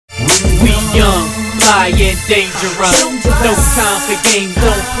We young, fly and dangerous. No time for games,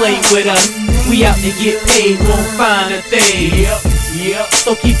 don't play with us. We out to get paid, won't find a thing.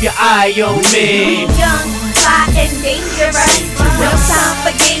 So keep your eye on me. We young, fly and dangerous. No time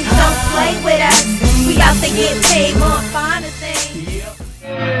for games, don't play with us. We out to get paid, won't find a thing.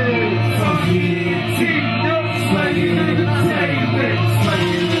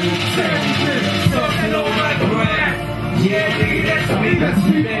 Yeah, nigga, that's me.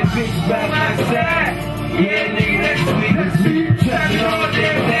 That bitch by my side. Yeah, nigga, that's me. Trapping all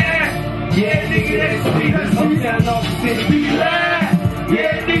damn time. Yeah, nigga, that's me. I'm down off the city, be live.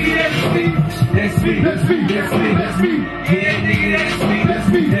 Yeah, nigga, that's me. That's me. Yeah, nigga, that's me. That's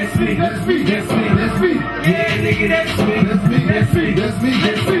me. Yeah, nigga, that's me. Yeah, nigga, that's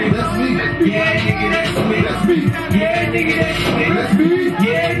me. Yeah, nigga, that's me.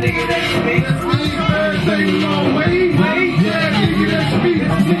 Yeah, nigga, that's me. Everything long way. Yeah, nigga, that's me.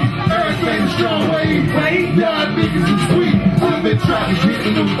 Everything strong way. Y'all niggas is sweet. I've been trying to get a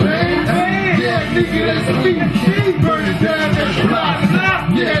new band. Yeah, nigga, that's me. Burn it down, that block.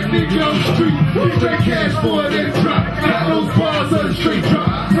 Yeah, nigga, on the street. Straight cash for that drop. Got those bars of the straight drop.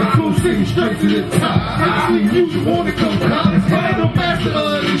 Some cool singing straight to the top. I see music wanna come cop. I'm no master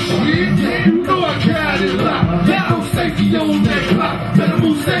of this shit. You know I got it locked. Got no safety on that clock. Better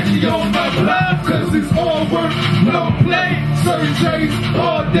move safety on my block. Cause it's all work, no play. Certain days,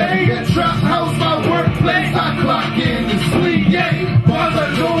 all day. That trap house, my workplace. I clock in and sleep, yeah. Bars I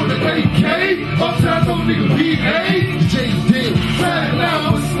know that AK. All time no nigga BA. James did. Right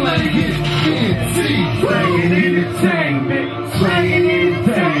now I'm slanging NT. Slanging entertainment. Slanging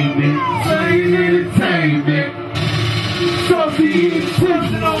entertainment. Slanging entertainment. Salty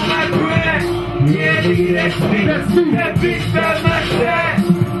intrusion on my grass. Yeah, nigga, that's me. That bitch by my side.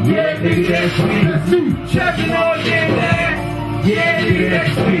 Yeah, nigga, that's me. Trapping all damn night. Yeah, nigga,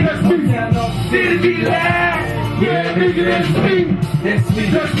 that's me. Down off the city, be live. Yeah, nigga, that's me. That's me. Yeah,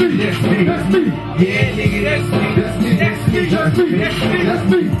 nigga, that's me. Yeah, nigga, that's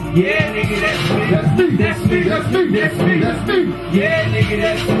me. Yeah, nigga, that's me.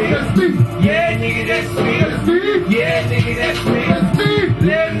 Yeah, nigga, that's me.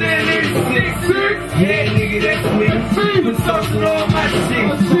 1196. Yeah, nigga, that's me. Been saucing all my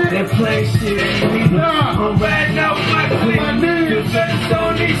shit. That play shit ain't me. I'm riding out with my clique. Feel better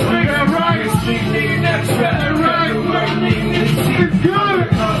on these streets. Street nigga, not trap. Work nigga, this shit good.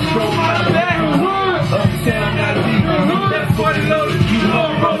 Throw my back. Uptown, not deep. That's for the loaded. You know,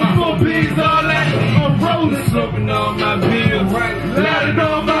 rolling 4 B's, all that. I'm rolling, sloping on my bills. Louding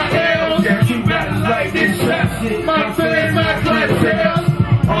on my L's. Got two battles like this trap shit. My fans, my clientele.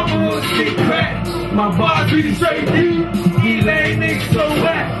 I'm a little shit crack. My bars be straight deep. He lame niggas so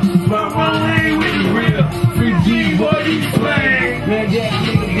whack. But wrong lane with the real. Free G, boy, he slang. Man, that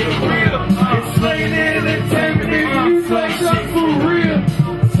nigga get real. It's slaying entertainment, nigga. You play shit for real.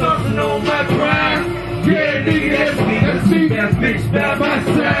 Something on my grind. Yeah, nigga, that's me. That bitch by my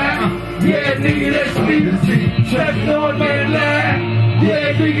side. Yeah, nigga, that's me. Trapping on that line.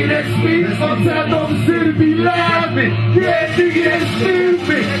 Yeah, nigga, that's me. Sometimes on the city be live. Yeah, nigga, that's me.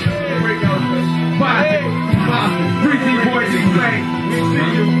 Here we go. Five. 3D boys and play.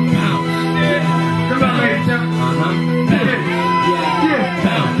 Come on, ladies and gentlemen.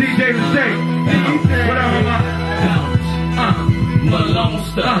 Yeah. DJ Shae. What up, Malone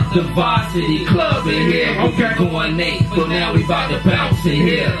stuff, the Varsity Club in here. Okay. Going 8, but now we about to bounce in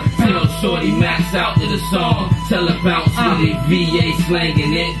here. Tell Shorty max out to the song. Tell her bounce with it, VA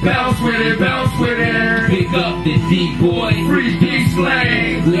slanging it. Bounce with it, bounce with it. Pick up the D-boy, Free D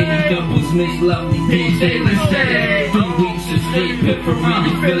slang. Lady Dempals, Miss Lovely, DJ Ladye. 3 weeks of straight peppery,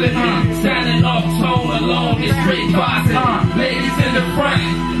 you feeling me? Signing off tone along this straight boxing. Ladies in the front,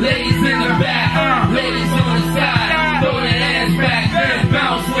 ladies in the back, ladies on the side, throw that ass back, then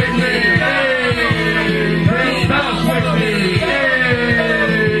bounce with me. Then bounce with me.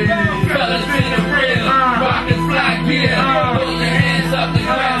 Fellas in the real, rockin' fly gear. Hold your hands up and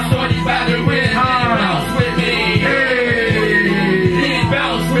grab shorty by the rear. Then bounce with me. Then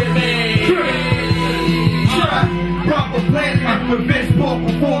bounce with me. Proper planning with best ball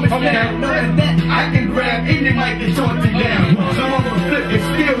performance now. Knowing that I can grab any mic and short it down. So I'ma flip and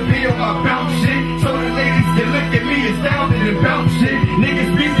still be on my bounce shit. So the ladies can look at me astounded and bounce shit.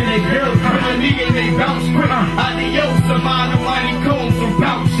 Niggas beefing their girls, grilling me and they bounce quick. Adios, I'm on the mighty combs from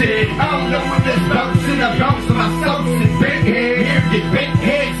bounce shit. I don't know what this bouncing, I bounce on myself and bent head. Here get bent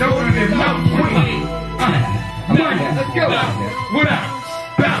heads older than mouth quick. Let's go. What up?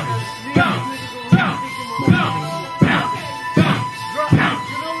 Bounce, bounce, bounce, bounce.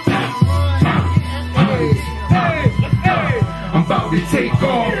 I'm about to take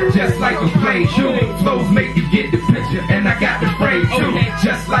off. just like a plane shoe. Flows make you get the picture, and I got the frame too.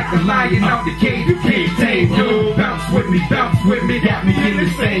 Just like a lion out the cage, you can't tame you. Bounce with me, got me in the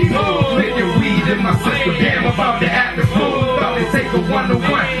same mood. Making weed in my system, damn, about to act the fool. About to take a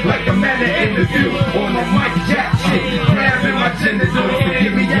one-on-one, like a man in interview. On the mic, jack shit, grabbing my genitals.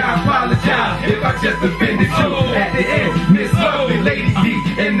 Forgive me, I apologize if I just offended you. At the end, Miss Lovely, Lady D,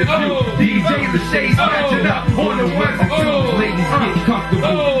 in the view. DJ Shae, scratch it up on the ones and twos. Ladies, get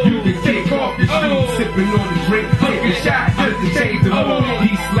comfortable, you can kick off your shoes. Sipping on the drink, take a shot just to change the mood.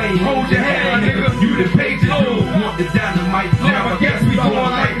 SLANG, hold your head, nigga, you the page of dude. Want the dynamite, now I guess we gon'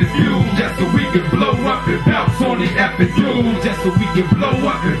 light the fuse. Just so we can blow up and bounce on these epic dudes. Just so we can blow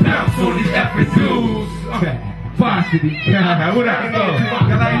up and bounce on these epic dudes. Varsity. What up? You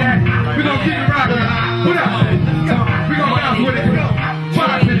like that? We gon' keep it rockin'. What up? We gon' bounce with it.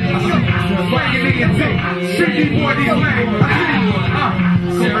 Varsity. Swinging in your Street boy, these lanes.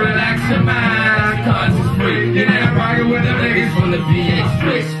 So relax your mind, cause it's free. You're not rockin' with the niggas from the VX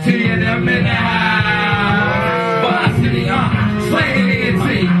Twitch. T&M in the house. Varsity, slanging in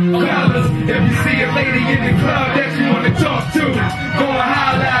fellas, if you see a lady in the club that you wanna talk to, go and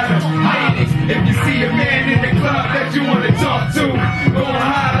holler at her. Ladies, if you see a man in the club that you wanna talk to, go and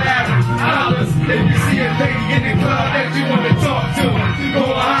holler at her. Hollers, if you see a lady in the club that you wanna talk to, go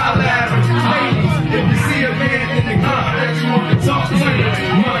and holler at her. Ladies, if you see a man in the club that you wanna talk to, go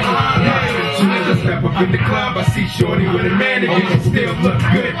and holler at her. Step up in the club, I see shorty with a mannequin. Still look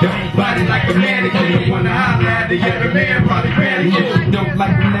good though, body like a mannequin. Don't wanna holler at her, yeah, the man probably panicking. Don't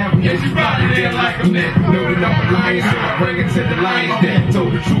like them now, yeah, she probably didn't like them then. Know that I'm a lion, so I bring it to the lion's den.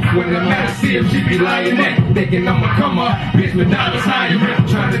 Told the truth when it matters, see if she be lying then. Thinking I'ma come up, bitch, McDonald's hiring.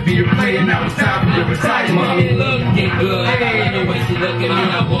 Trying to be a player, now it's time for your retirement. Mommy looking good, I like the way she look at me.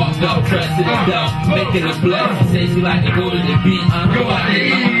 I walked up, dressed in the stuff, making a bless. She say she like to go to the beach, go out to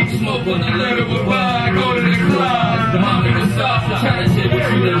eat, smoke on the little bud, go to the club. Mommy was soft, trying to shit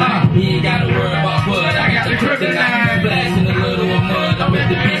with you tonight. He ain't gotta worry about bud, I got the kryptonite. Flashing a little of mud, I'm at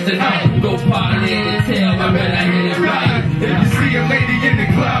the beach tonight. Go party in the tail, I bet I hit it right. If you see a lady in the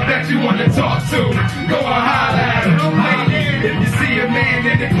club that you wanna talk to, go and holler at her. Ladies, if you see a man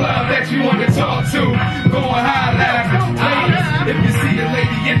in the club that you wanna talk to, go and holler at her. Ladies, if you see a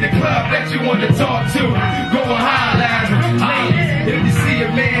lady in the club that you wanna talk to, go and holler at her. Ladies, if you see a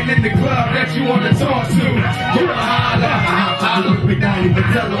man in the club that you wanna talk to, go and holler at her. I look big, I even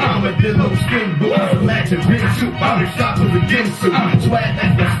tell her I'm a dillo skin boy. I'm matching bin soup, I'm a shopper with gin soup. Swag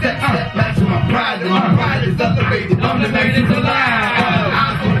that's my step matching my pride, and my pride is elevated. I'm the latest alive.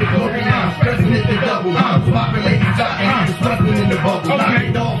 I'm for the glory now, stressing it to double. Popping ladies out and I'm stressing in the bubble. Knock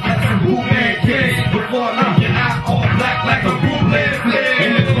it off like some bootleg kids. Before I make your eye all black like a bootleg flip.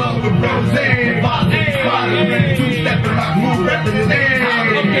 In the club with Rose, two-stepping like move, repping the land.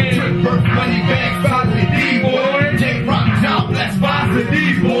 Trip, birth, money, bags, solid D-boy. J-Rock, job, let's boss the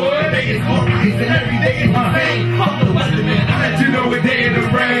D-boy. Day is glorious and every day is the same. Fuck the weatherman, I let you know a day in the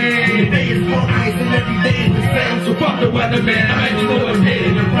rain. Day is glorious and every day is the same. So fuck the weatherman, I let you know a day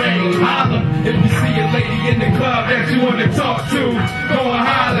in the rain. Holla, if you see a lady in the club that you wanna talk to, go and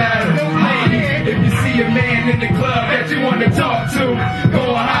holler at her. Ladies, if you see a man in the club that you wanna talk to, go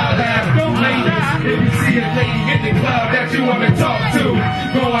and holler at her. Ladies, if you see a lady in the club that you wanna talk to,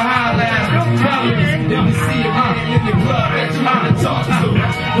 go and holler at her. Fellas, if you see a man in the club that you wanna talk to,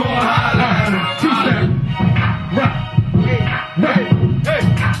 go and holler at her. Two-step, rock, rock, hey,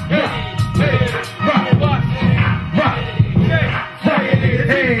 hey, hey, rock, rock, rock, hey,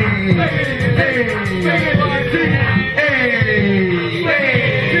 hey,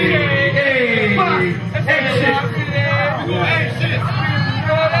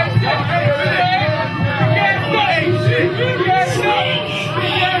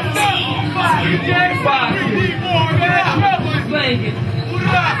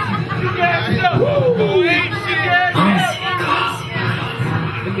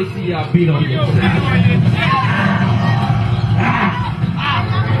 Let me see y'all beat on your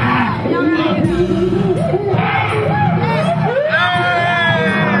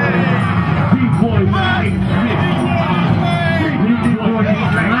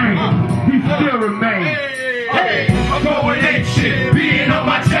he still remains. Hey, I'm going ape shit, being on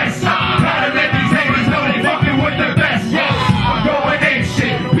my chest. Gotta let these haters know they fucking with the best. I'm going ape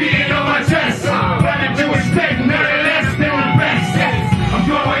shit, being on my chest. What did you expect? None less than the best. I'm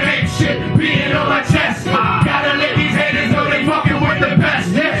going ape shit, being on my chest. Gotta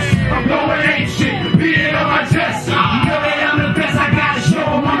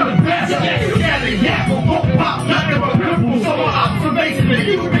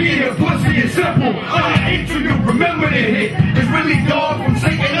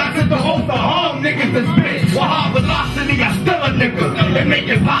and make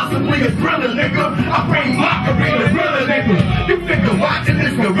it possibly a thriller, nigga. I bring mockery to thriller, nigga. You figure watching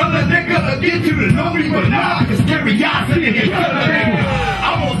this gorilla, nigga, will get you to know me, but nah, cause curiosity is killer, nigga.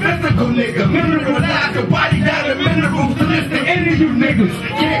 I'm a physical nigga, mineralize your body down to minerals to listen to any of you niggas.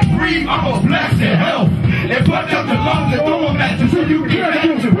 Can't breathe, I'm a blessed in health. And punch up the lungs and throw them at you so you get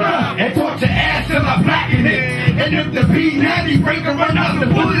back to run. And torch your ass till I blacken it. And if the P90 breaker run out the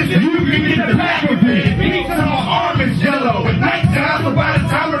bullets, then you can get the back of it. Each time my arm is yellow. At nighttime, so by the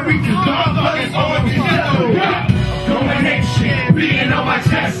time it reaches dawn, it's orange and yellow. Going next shit, beating on my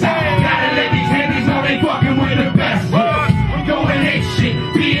chest. Gotta let these haters know they fucking with the best. Going next shit,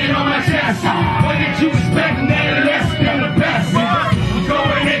 beating on my chest. What did you expect? Nothing less than the best.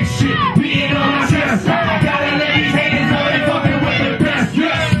 Going next shit, beating on my chest. Gotta let these haters know they fucking with the best.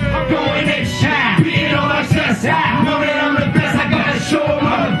 Yes, I'm going next shit, beating on my chest. Know that I'm the best. I gotta show them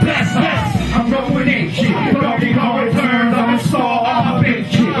I'm the best. Yes, I'm going in shit. Donkey Kong returns. I'm a star. I'm a big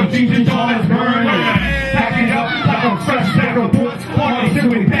shit. I'm DJ Jones burning. Packing up like a fresh pack of books. Wanting to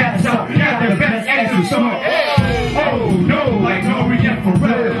be passed out. Got the best exercise. Oh no, like Norian for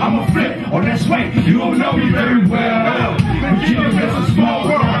real. I'm a flip on that swing. You don't know me very well. Virginia's just a small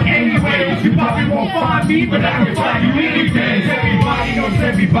world. Anyway, you probably won't find me, but I can find you anything. Everybody knows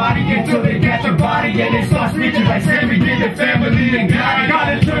everybody until they catch a body and they start snitching like Sammy did the family and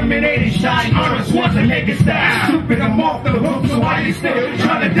got a terminated shot. Arnold Schwarzenegger style. Stupid, I'm off the hook, so why you still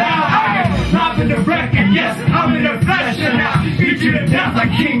trying to die? I'm in the wreck, and yes, I'm in the flesh, and I beat you to death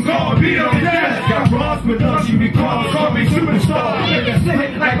like King Kong. Beat on death. Got bras with us, you be call me superstar. Niggas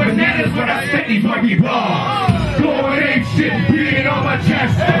sit like bananas when I spit these monkey bars. Going ain't shit, beating on my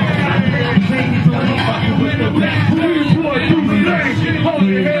chest. Fucking with the best. Blue boy, do the thing. Hold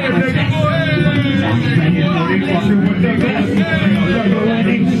your head, nigga. Fucking with the best. Going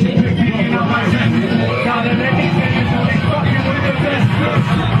ain't shit, beating on my chest. Gotta let these niggas know they fucking with the best.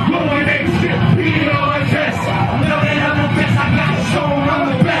 Going ain't shit, beating on my chest. Know that I'm the best. I gotta show them I'm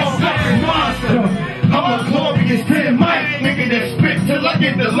the best. Monster. I'm a glorious 10 mic, nigga that spit till I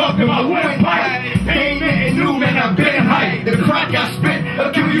get the lump in my windpipe. Ain't nothing new, man, I've been hype. The crack I spit,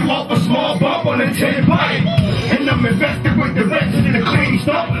 I'll kill you off a small bump on a 10 pipe. And I'm invested with the rest of the clean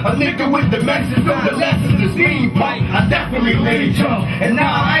stuff. A nigga with the message of the lessons is mean pipe. I definitely laid jump. And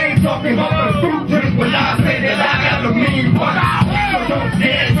now I ain't talking about the fruit drink when I say that I got a mean punch. So don't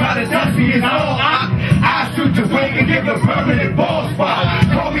dare try to touch me, it's all I shoot your wing and give a permanent ball spot.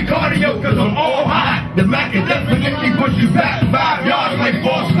 Call me cardio cause I'm all hot. The Mac can definitely push you back 5 yards like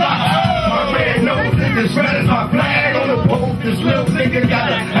 4 stops. My red nose is as red as my flag on the pole. This little nigga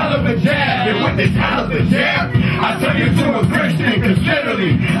got a hell of a jab. And with this hell of a jab, I turn you to a Christian cause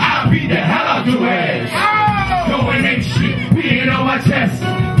literally I beat the hell out your ass. Going ain't shit, beating on my chest.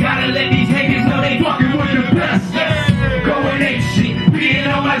 Gotta let these haters know they fucking with the best. Going ain't shit, beating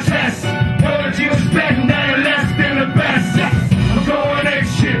on my chest. Know that you expect nothing less than the best. I'm going ain't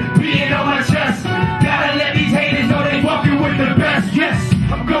shit, beating on my chest. Gotta let these haters know they fucking with the best. Yes,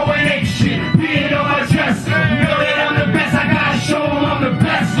 I'm going ain't shit, beating on my chest. Know that I'm the best. I gotta show them I'm the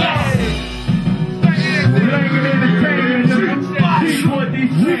best. Yes. Bringing in the crazy, these what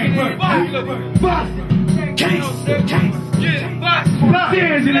these things.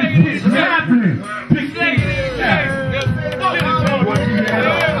 Stairs in this bitch happening.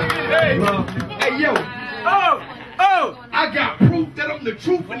 Hey yo, I got proof that I'm the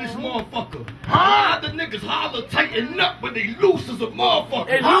truth in this motherfucker. The niggas holler tighten up when they loose as a motherfucker.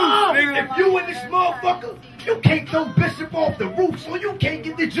 If you in this motherfucker, you can't throw Bishop off the roof, so you can't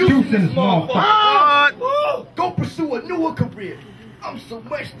get the juice in this motherfucker. Go pursue a newer career. I'm so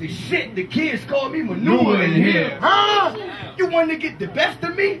much the shit, the kids call me manure in here. You want to get the best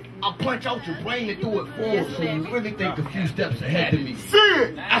of me? I'll punch out your brain and do it forward so you really think a few steps ahead of me.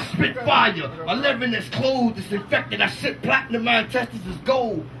 I spit fire, my living is closed, it's infected, I shit platinum, my intestines is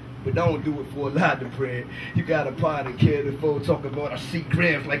gold. But don't do it for a lot of bread. You got a pot of kid before talking about I see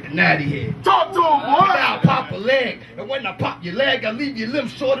grams like the natty head. Talk to him, boy! Now I pop a leg, and when I pop your leg, I leave your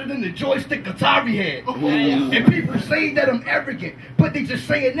limbs shorter than the joystick Atari head. And people say that I'm arrogant, but they just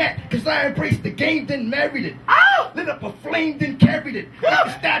saying that cause I embraced the game, then married it. Lit up a flame, then carried it. Like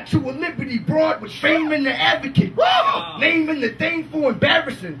a Statue of Liberty broad with fame in the advocate. Naming the thing for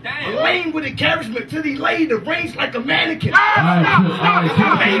embarrassing. Lame with encouragement till he laid the range like a mannequin. My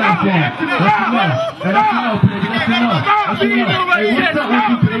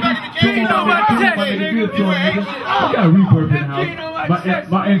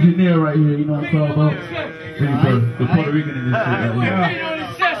engineer right here, you know what I'm talking about? Reverb, the Puerto Rican in this shit right here.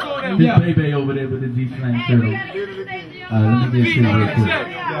 This baby over there with the G-Slang turtle. Let me get shit real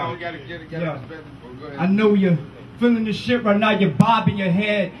quick. I know you feeling the shit right now, you're bobbing your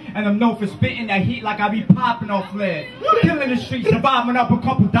head. And I'm known for spitting that heat like I be popping off lead. Killing the streets, surviving up a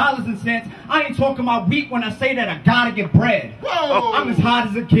couple dollars and cents. I ain't talking about weak when I say that I gotta get bread. I'm as hot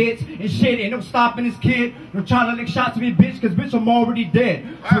as a kid, and shit ain't no stopping this kid. No trying to lick shots at me, bitch, cause bitch, I'm already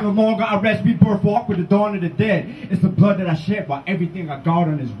dead. So the longer I rest, rebirth, walk with the dawn of the dead. It's the blood that I shed while everything I got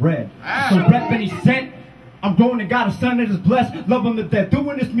on is red. So rep any cent. I'm growing and got a son that is blessed. Love him to death.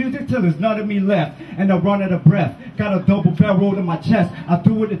 Doing this music till there's none of me left. And I run out of breath. Got a double barrel in my chest. I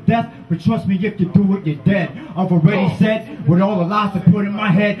do it to death, but trust me, if you do it, you're dead. I've already said, with all the lies I put in my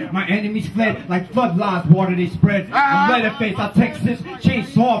head, my enemies fled like floodlines, water they spread. I'm Leatherface, I Texas,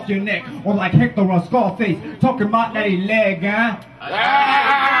 chainsaw off your neck. Or like Hector on Scarface, talking about that leg, huh?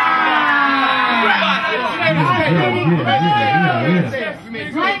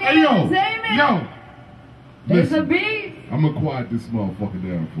 Hey, yo. There's a beat. I'm gonna quiet this motherfucker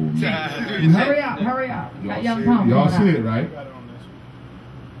down for a minute. Hurry up. Y'all see it, right?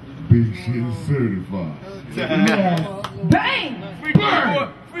 Big shit is certified. Yes. Bang! Free boy. I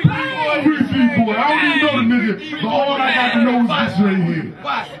don't even know the nigga, but all I got to know is this right here.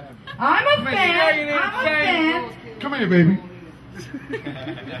 I'm a fan. Come here, baby.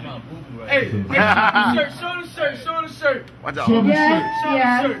 Hey, show the shirt. Watch out. Show the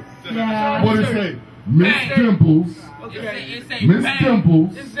shirt. Yes. What it say? Miss Dempals. Miss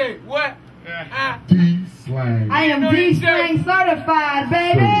Dempals. It say what? D-SLANG. I am D-SLANG certified,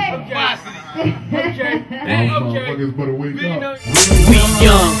 baby. Okay. Motherfuckers better wake up. We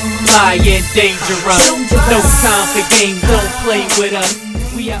young, fly, and dangerous. No time for games, don't play with us.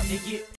 We out to get